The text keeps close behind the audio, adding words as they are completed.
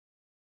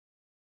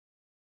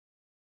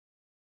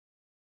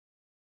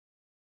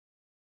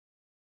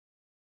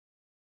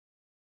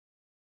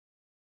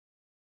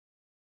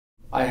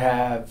I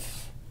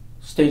have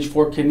stage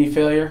 4 kidney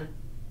failure,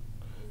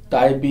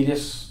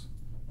 diabetes,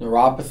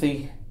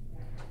 neuropathy,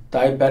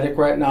 diabetic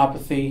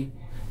retinopathy,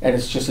 and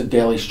it's just a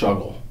daily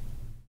struggle.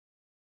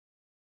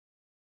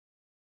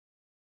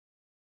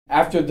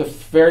 After the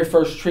very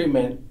first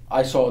treatment,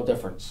 I saw a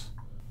difference.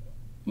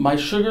 My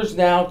sugars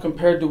now,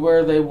 compared to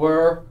where they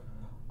were,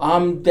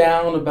 I'm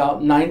down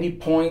about 90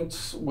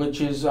 points,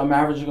 which is, I'm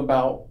averaging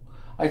about,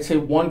 I'd say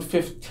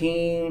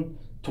 115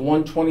 to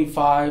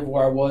 125,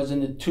 where I was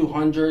in the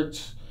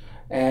 200s.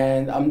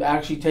 And I'm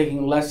actually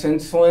taking less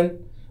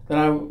insulin than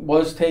I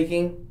was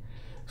taking.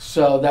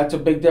 So that's a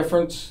big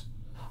difference.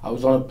 I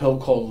was on a pill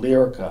called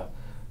Lyrica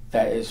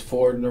that is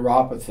for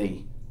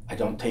neuropathy. I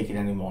don't take it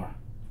anymore.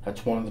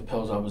 That's one of the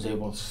pills I was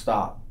able to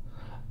stop.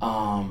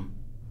 Nexium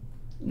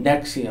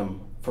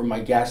for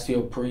my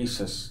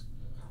gastroparesis.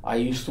 I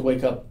used to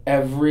wake up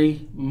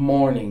every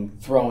morning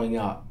throwing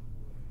up.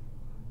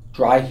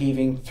 Dry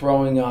heaving,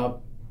 throwing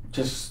up,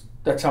 just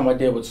that's how my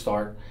day would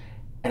start.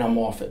 And I'm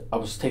off it. I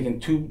was taking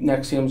 2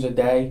 Nexiums a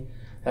day.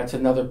 That's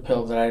another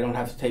pill that I don't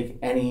have to take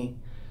any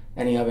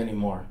of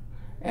anymore.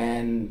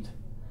 And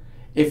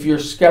if you're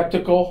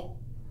skeptical,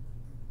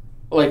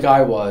 like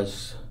I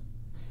was,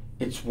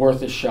 it's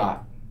worth a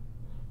shot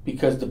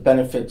because the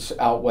benefits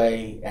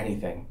outweigh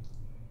anything.